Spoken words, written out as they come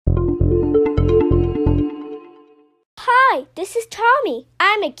Hi, this is Tommy.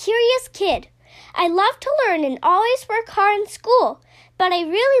 I'm a curious kid. I love to learn and always work hard in school, but I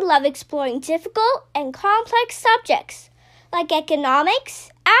really love exploring difficult and complex subjects like economics,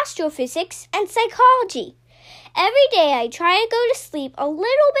 astrophysics, and psychology. Every day I try to go to sleep a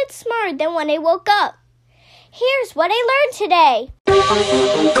little bit smarter than when I woke up. Here's what I learned today.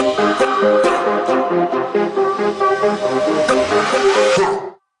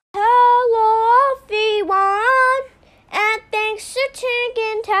 Hello everyone, and thanks for tuning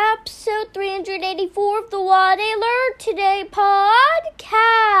in to episode 384 of the What I Learned Today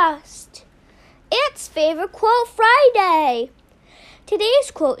podcast. It's Favorite Quote Friday.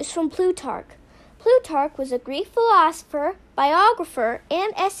 Today's quote is from Plutarch. Plutarch was a Greek philosopher, biographer,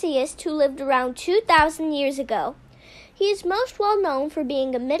 and essayist who lived around 2,000 years ago. He is most well known for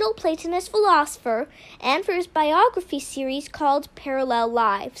being a Middle Platonist philosopher and for his biography series called Parallel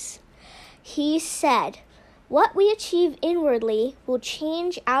Lives. He said, "What we achieve inwardly will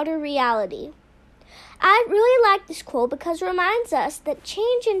change outer reality." I really like this quote because it reminds us that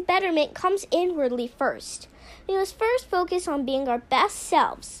change and betterment comes inwardly first. We must first focus on being our best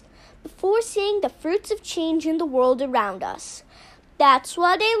selves before seeing the fruits of change in the world around us. That's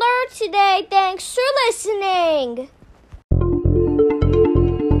what I learned today. Thanks for listening.